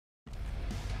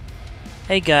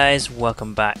Hey guys,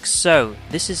 welcome back. So,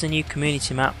 this is a new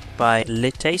community map by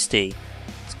Tasty.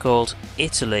 It's called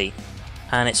Italy,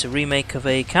 and it's a remake of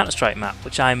a Counter-Strike map,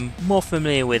 which I'm more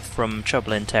familiar with from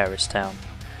Trouble in Terrorist Town.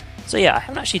 So yeah, I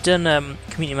haven't actually done a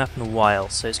community map in a while,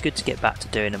 so it's good to get back to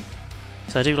doing them.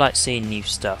 So I do like seeing new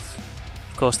stuff.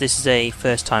 Of course, this is a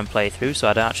first time playthrough, so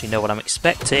I don't actually know what I'm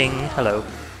expecting. Hello.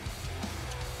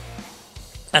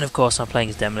 And of course I'm playing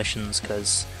as Demolitions,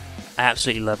 because I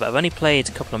absolutely love it. I've only played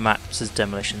a couple of maps as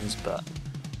Demolitions, but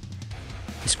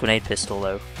this grenade pistol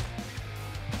though.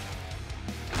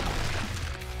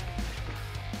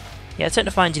 Yeah, I tend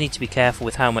to find you need to be careful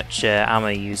with how much ammo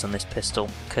you use on this pistol,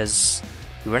 because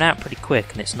you run out pretty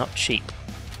quick and it's not cheap.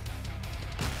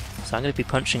 So I'm going to be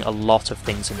punching a lot of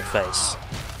things in the face.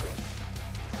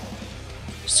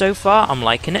 So far I'm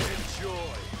liking it.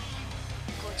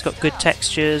 It's got good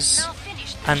textures,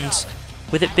 and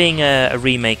with it being a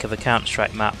remake of a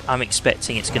Counter-Strike map, I'm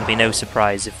expecting it's going to be no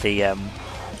surprise if the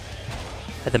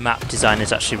map design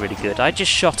is actually really good. I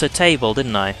just shot a table,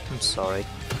 didn't I? I'm sorry.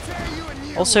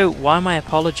 Also, why am I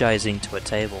apologising to a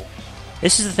table?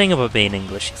 This is the thing about being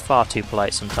English, you're far too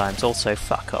polite sometimes. Also,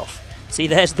 fuck off. See,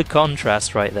 there's the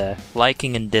contrast right there.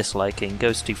 Liking and disliking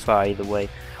goes too far either way.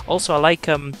 Also, I like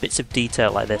bits of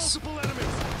detail like this.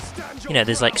 You know,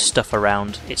 there's like stuff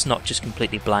around. It's not just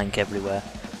completely blank everywhere.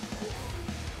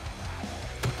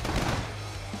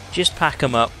 Just pack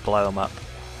them up, blow them up.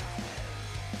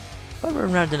 If I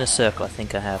run around in a circle, I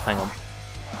think I have. Hang on.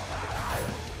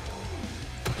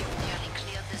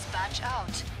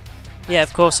 Yeah,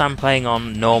 of course I'm playing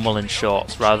on normal and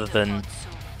shorts rather than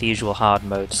the usual hard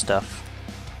mode stuff.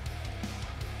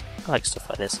 I like stuff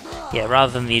like this. Yeah,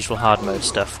 rather than the usual hard mode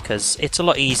stuff, because it's a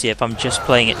lot easier if I'm just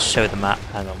playing it to show the map.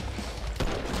 Hang on.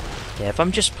 Yeah, if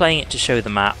I'm just playing it to show the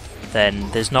map,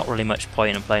 then there's not really much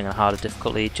point in playing on harder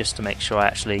difficulty, just to make sure I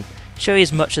actually show you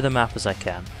as much of the map as I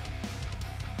can.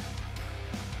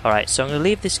 Alright, so I'm going to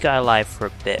leave this guy alive for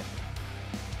a bit,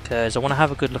 because I want to have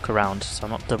a good look around, so I'm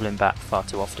not doubling back far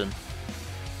too often.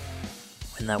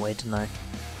 Went that way, didn't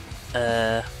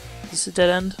I? Is this a dead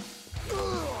end?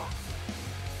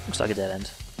 Looks like a dead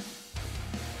end.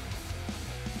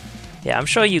 Yeah, I'm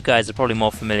sure you guys are probably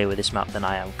more familiar with this map than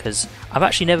I am, because I've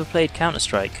actually never played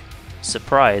Counter-Strike.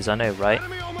 Surprise, I know, right?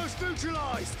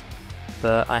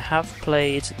 But I have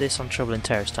played this on Trouble in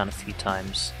Terrorist Town a few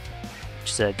times, which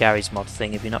is a Gary's Mod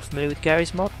thing. If you're not familiar with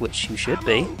Gary's Mod, which you should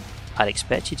be, I'd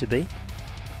expect you to be.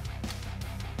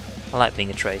 I like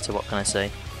being a traitor, what can I say?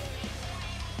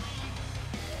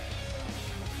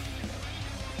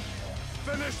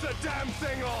 Finish the damn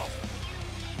thing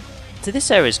off! So this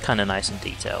area is kind of nice and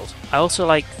detailed. I also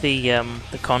like the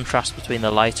contrast between the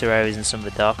lighter areas and some of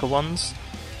the darker ones.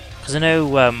 Because I know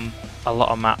a lot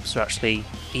of maps are actually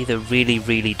either really,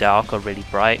 really dark or really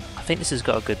bright. I think this has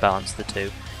got a good balance of the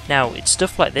two. Now, it's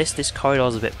stuff like this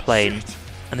corridor's a bit plain,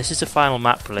 and this is a final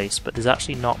map release, but there's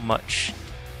actually not much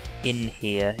in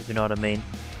here, if you know what I mean.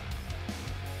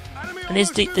 And there's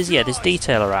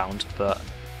detail around, but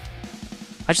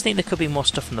I just think there could be more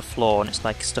stuff on the floor, and it's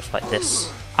like stuff like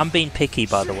this. I'm being picky,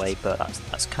 by the way, but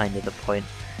that's kind of the point.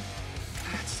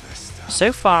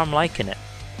 So far, I'm liking it.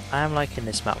 I am liking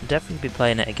this map. I'll definitely be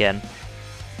playing it again.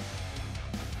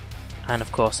 And of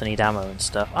course I need ammo and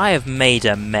stuff. I have made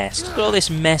a mess. Look at all this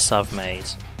mess I've made.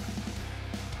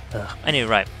 Ugh. Anyway,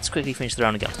 right, let's quickly finish the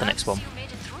round and get on to the next one.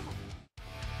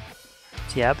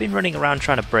 So yeah, I've been running around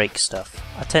trying to break stuff.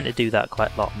 I tend to do that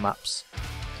quite a lot on maps.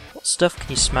 What stuff can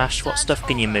you smash? What stuff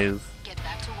can you move?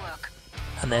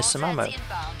 And there's some ammo.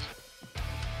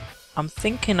 I'm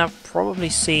thinking I've probably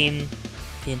seen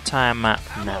the entire map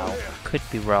now. Could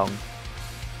be wrong.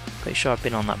 Pretty sure I've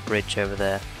been on that bridge over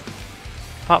there.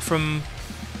 Apart from...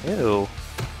 Ew.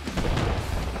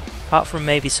 Apart from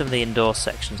maybe some of the indoor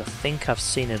sections, I think I've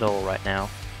seen it all right now.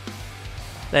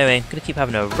 Anyway, I'm gonna keep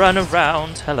having a run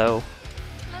around. Hello.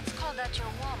 Let's call that your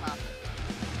warm-up.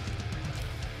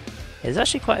 There's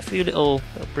actually quite a few little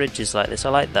bridges like this. I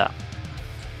like that.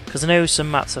 Because I know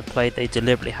some maps I've played, they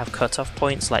deliberately have cut-off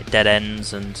points like dead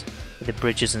ends and the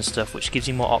bridges and stuff, which gives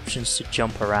you more options to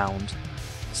jump around.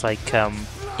 It's like,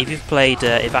 if you've played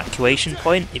Evacuation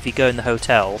Point, if you go in the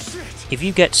hotel, if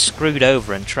you get screwed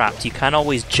over and trapped, you can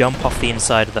always jump off the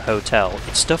inside of the hotel.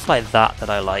 It's stuff like that that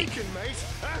I like.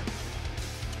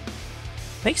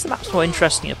 Makes the maps more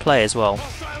interesting to play as well.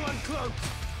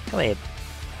 Come here.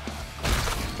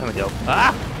 There we go.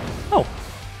 Ah! Oh!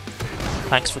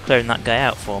 Thanks for clearing that guy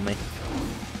out for me.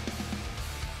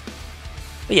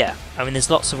 But yeah, I mean there's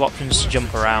lots of options to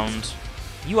jump around.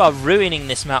 You are ruining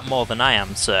this map more than I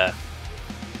am, sir.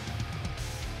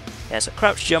 Yeah, so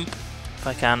crouch jump, if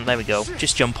I can, there we go.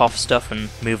 Just jump off stuff and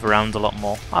move around a lot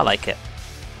more. I like it.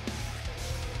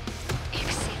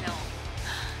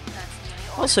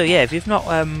 Also, yeah, if you've not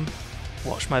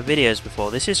watched my videos before,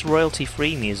 this is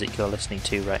royalty-free music you're listening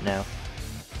to right now.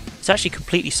 It's actually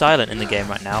completely silent in the game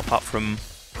right now, apart from,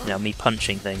 you know, me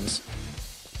punching things.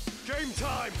 Game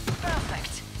time.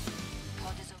 Perfect.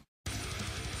 Pod is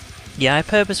Yeah, I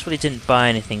purposefully didn't buy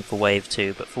anything for Wave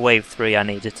 2, but for Wave 3 I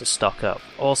needed to stock up.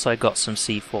 Also I got some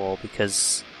C4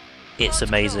 because it's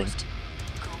amazing.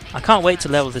 I can't wait to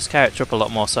level this character up a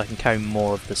lot more so I can carry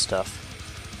more of the stuff.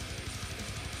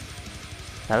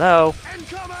 Hello?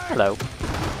 Hello.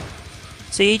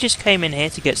 See, he just came in here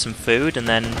to get some food and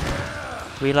then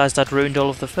realised I'd ruined all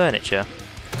of the furniture.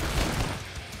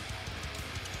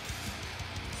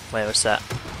 Where was that?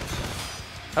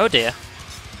 Oh dear.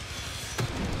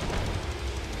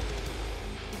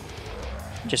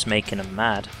 I'm just making him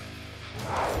mad.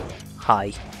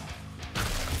 Hi.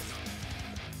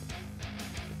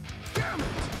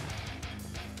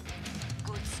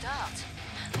 good start.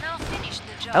 Now finish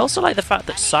the job. I also like the fact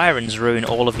that sirens ruin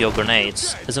all of your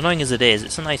grenades. As annoying as it is,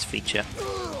 it's a nice feature.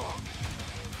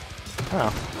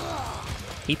 Oh.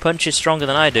 He punches stronger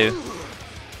than I do.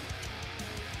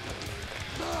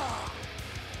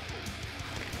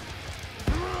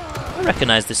 I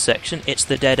recognise this section. It's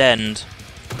the dead end.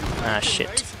 Ah,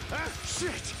 shit.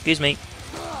 Excuse me.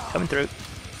 Coming through.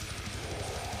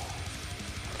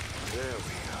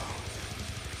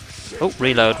 Oh,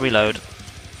 reload, reload.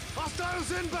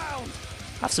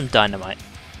 Have some dynamite.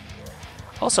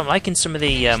 Also, I'm liking some of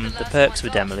the perks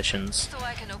with demolitions. So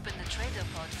I can open the trader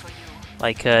pod for you.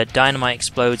 Like, dynamite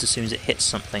explodes as soon as it hits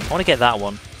something. I want to get that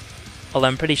one. Although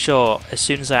I'm pretty sure as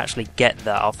soon as I actually get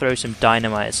that, I'll throw some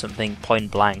dynamite at something point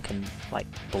blank and, like,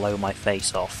 blow my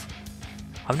face off.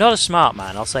 I'm not a smart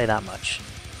man, I'll say that much.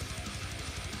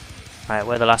 Right,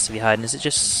 where are the last of you hiding? Is it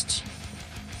just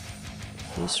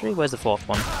these three? Where's the fourth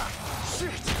one?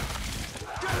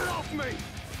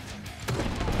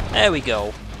 There we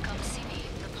go. Come see me.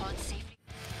 The pod safely.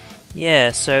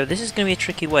 Yeah, so this is going to be a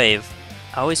tricky wave.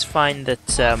 I always find that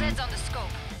Heads on the scope.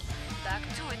 Back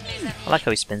to it, mes amis. I like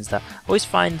how he spins that. I always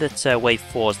find that wave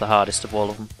 4 is the hardest of all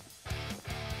of them.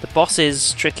 The boss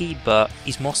is tricky, but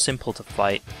he's more simple to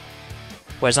fight.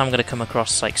 Whereas I'm going to come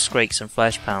across like Skrakes and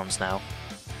Flesh Pounds now.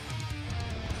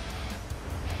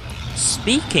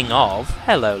 Speaking of,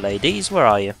 hello ladies, where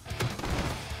are you?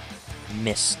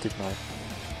 Missed, didn't I?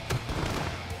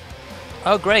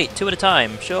 Oh great, 2 at a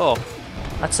time, sure.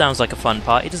 That sounds like a fun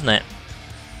party, doesn't it?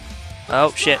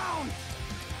 Oh shit.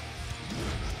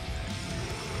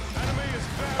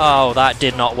 Oh, that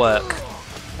did not work.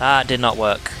 That did not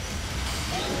work.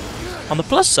 On the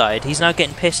plus side, he's now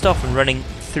getting pissed off and running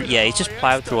through. Yeah, he's just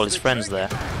ploughed through all his friends there.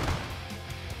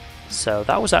 So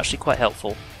that was actually quite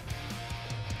helpful.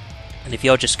 And if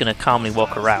you're just going to calmly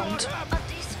walk around.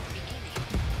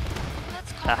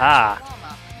 Haha!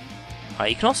 Right,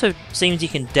 you can also, seems you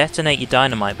can detonate your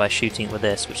dynamite by shooting it with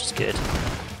this, which is good.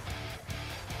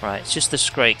 Right, it's just the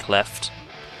Skrake left.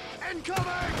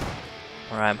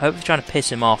 Alright, I'm hoping trying to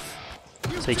piss him off,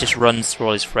 so he just runs through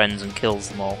all his friends and kills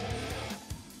them all.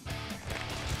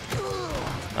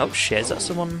 Oh shit, is that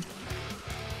someone?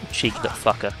 Cheeky little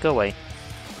fucker, go away.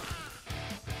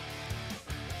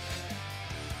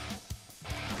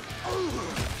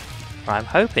 Right, I'm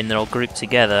hoping they're all grouped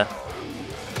together.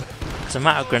 Because I'm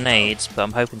out of grenades, but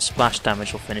I'm hoping splash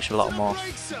damage will finish a lot of them off.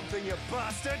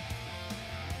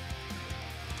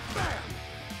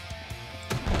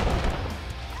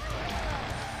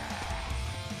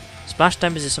 Splash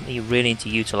damage is something you really need to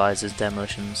utilise as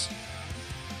demolitions.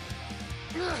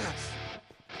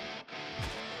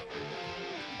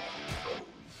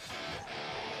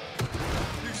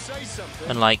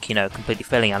 Unlike, you know, completely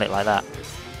failing at it like that.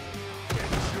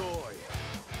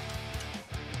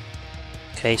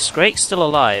 Okay, Skrake's still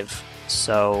alive,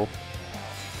 so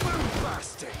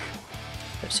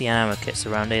don't see ammo kits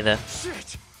around either.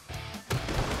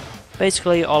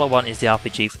 Basically, all I want is the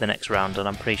RPG for the next round, and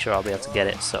I'm pretty sure I'll be able to get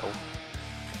it, so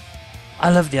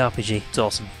I love the RPG, it's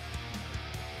awesome.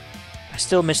 I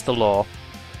still miss the lore.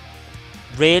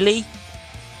 Really?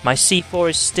 My C4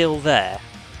 is still there?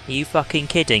 Are you fucking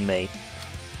kidding me?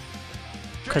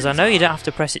 Because I know you don't have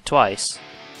to press it twice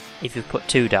if you put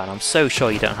 2 down, I'm so sure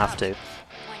you don't have to.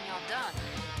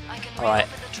 Alright.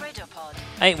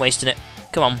 I ain't wasting it.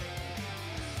 Come on.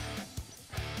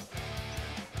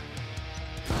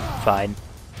 Fine.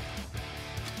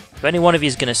 If any one of you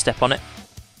is going to step on it.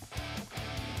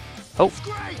 Oh,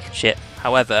 shit.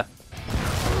 However.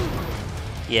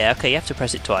 Yeah, okay, you have to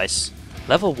press it twice.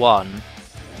 Level 1.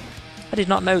 I did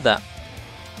not know that.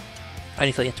 I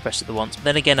only thought you had to press it the once. But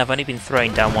then again, I've only been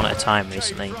throwing down 1 at a time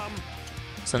recently.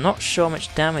 So I'm not sure how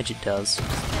much damage it does.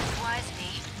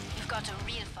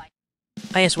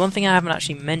 Oh yes, one thing I haven't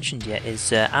actually mentioned yet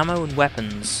is ammo and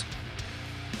weapons.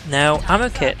 Now, ammo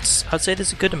kits, I'd say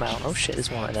there's a good amount. Oh shit, there's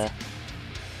one right there.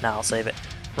 Nah, I'll save it.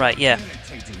 Right, yeah.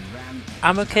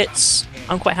 Ammo kits,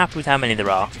 I'm quite happy with how many there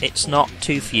are. It's not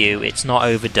too few, it's not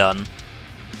overdone.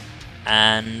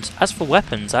 And as for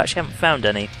weapons, I actually haven't found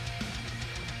any.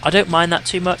 I don't mind that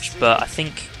too much, but I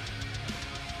think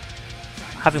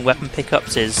having weapon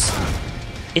pickups it's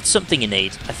something you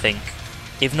need, I think.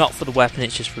 If not for the weapon,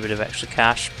 it's just for a bit of extra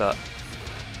cash, but,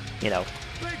 you know,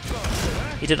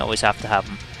 you don't always have to have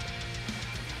them.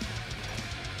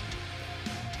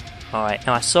 Alright,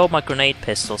 now I sold my grenade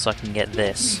pistol so I can get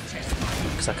this,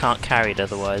 because I can't carry it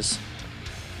otherwise.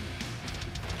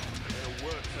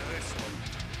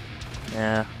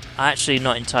 Yeah, I'm actually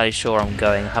not entirely sure where I'm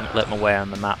going. I haven't looked my way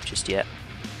on the map just yet.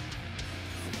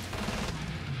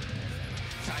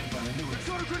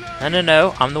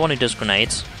 No, I'm the one who does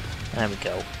grenades. There we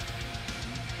go.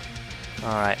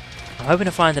 Alright, I'm hoping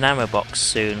to find an ammo box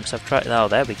soon, because I've tried... Oh,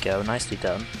 there we go, nicely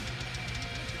done.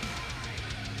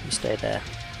 You stay there.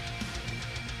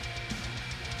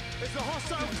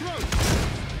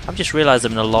 I've just realised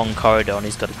I'm in a long corridor and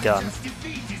he's got a gun.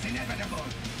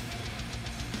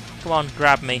 Come on,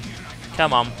 grab me.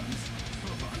 Come on.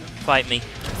 Fight me.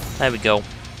 There we go.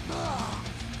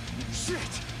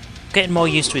 Getting more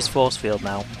used to his force field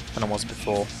now than I was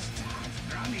before.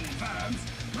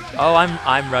 Oh,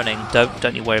 I'm running.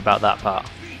 Don't you worry about that part.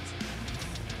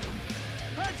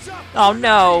 Oh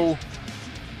no!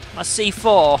 My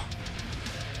C4!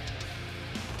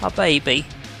 My baby.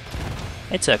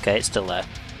 It's okay, it's still there.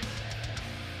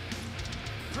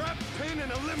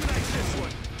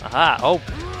 Aha! Oh!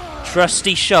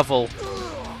 Trusty shovel!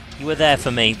 You were there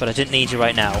for me, but I didn't need you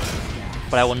right now.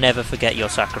 But I will never forget your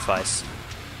sacrifice.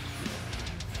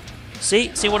 See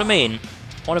what I mean?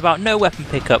 What about no weapon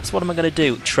pickups? What am I going to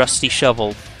do? Trusty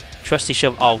shovel. Trusty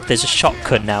shovel. Oh, there's a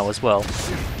shotgun now as well.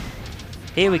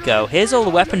 Here we go. Here's all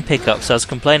the weapon pickups I was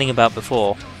complaining about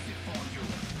before.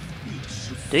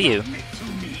 Do you?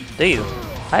 Do you?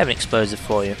 I have an explosive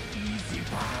for you.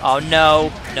 Oh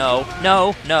no, no,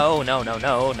 no, no, no, no,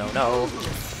 no, no, no.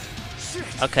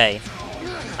 Okay.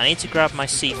 I need to grab my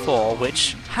C4,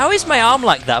 which... How is my arm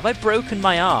like that? Have I broken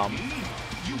my arm?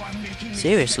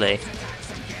 Seriously?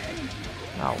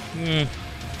 Oh.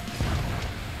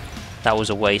 That was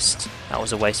a waste. That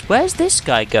was a waste. Where's this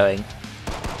guy going?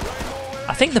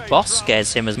 I think the boss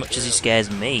scares him as much as he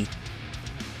scares me.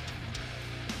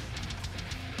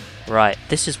 Right,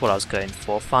 this is what I was going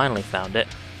for. Finally found it.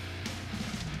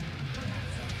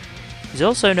 There's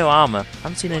also no armour. I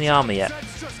haven't seen any armour yet.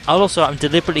 I'm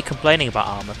deliberately complaining about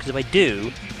armour, because if I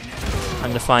do, I'm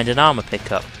going to find an armour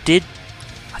pickup. I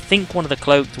think one of the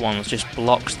cloaked ones just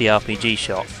blocks the RPG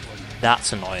shot.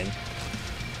 That's annoying.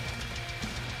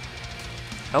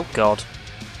 Oh god.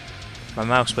 My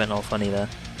mouse went all funny there.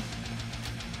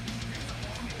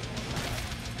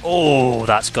 Oh,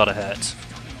 that's gotta hurt.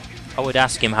 I would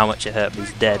ask him how much it hurt, but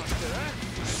he's dead.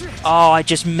 Oh, I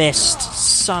just missed.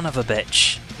 Son of a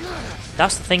bitch.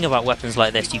 That's the thing about weapons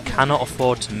like this, you cannot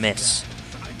afford to miss.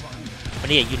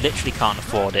 But here, you literally can't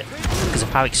afford it, because of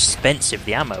how expensive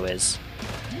the ammo is.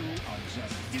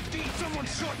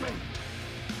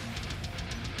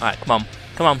 Alright, come on.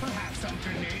 Come on.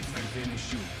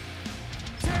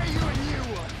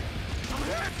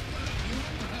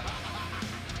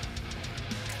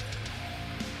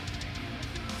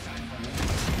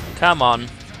 Come on.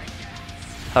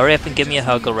 Hurry up and give me a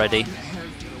hug already.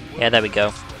 Yeah, there we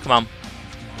go. Come on.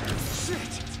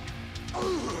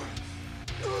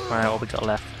 Alright, what we got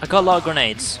left? I got a lot of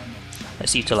grenades.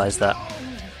 Let's utilise that.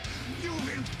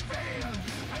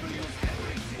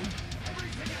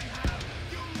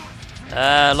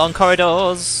 Long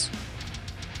corridors.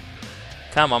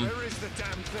 Come on.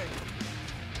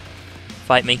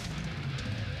 Fight me.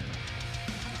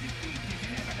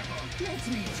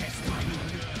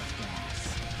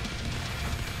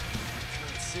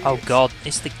 Oh god,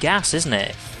 it's the gas, isn't it?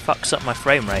 It fucks up my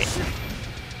frame rate.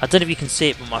 I don't know if you can see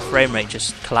it, but my frame rate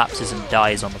just collapses and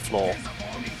dies on the floor.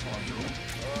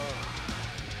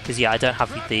 Because yeah, I don't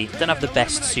have the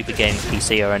best super gaming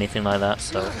PC or anything like that,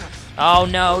 so... Oh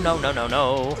no, no, no, no,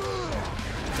 no!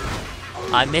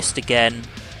 I missed again.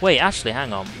 Wait, actually,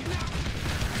 hang on.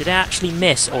 Did I actually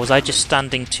miss, or was I just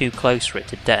standing too close for it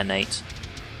to detonate?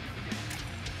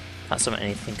 That's something I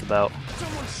need to think about.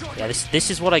 Yeah,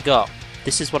 this is what I got.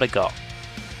 This is what I got.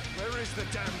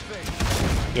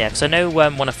 Yeah, because I know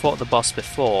when I fought the boss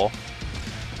before,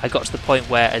 I got to the point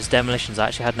where, as demolitions, I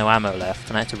actually had no ammo left,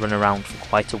 and I had to run around for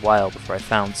quite a while before I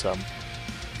found some.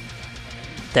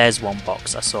 There's one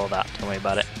box, I saw that, don't worry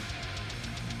about it.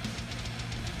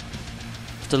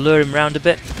 to lure him round a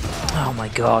bit. Oh my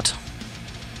god.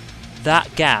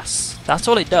 That gas, that's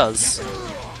all it does.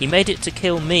 He made it to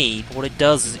kill me, but what it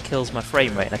does is it kills my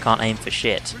frame rate and I can't aim for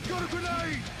shit.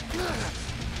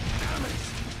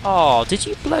 Oh, did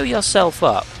you blow yourself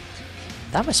up?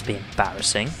 That must be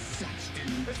embarrassing.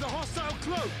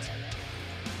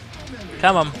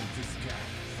 Come on.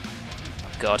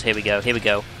 God, here we go, here we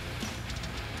go.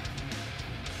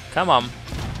 Come on.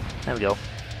 There we go.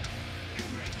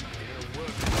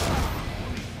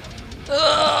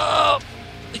 Oh,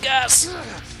 the gas!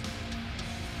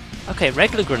 Okay,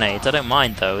 regular grenades, I don't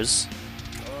mind those.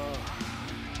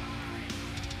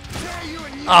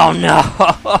 Oh no!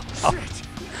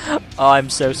 Oh, I'm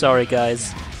so sorry,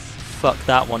 guys. Fuck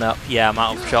that one up. Yeah, I'm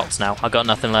out of shots now. I got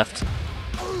nothing left.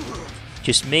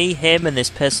 Just me, him, and this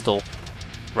pistol.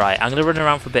 Right, I'm gonna run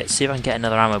around for a bit, see if I can get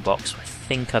another ammo box. I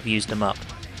think I've used them up.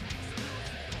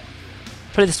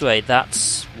 Put it this way,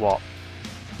 that's what?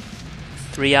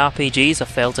 3 RPGs I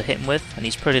failed to hit him with, and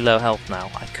he's pretty low health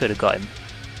now. I could have got him.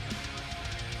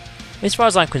 As far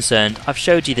as I'm concerned, I've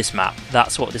showed you this map.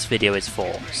 That's what this video is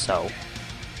for, so...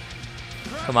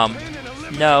 Come on.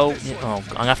 No. Oh,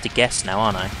 I'm gonna have to guess now,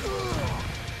 aren't I?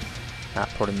 That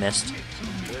probably missed.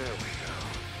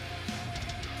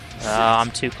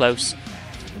 I'm too close.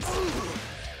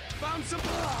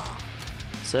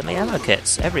 Certainly ammo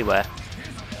kits everywhere.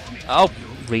 Oh,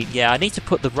 yeah, I need to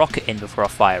put the rocket in before I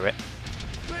fire it.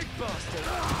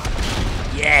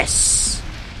 Yes!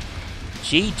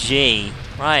 GG.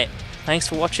 Right, thanks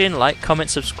for watching, like, comment,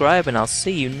 subscribe, and I'll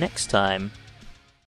see you next time.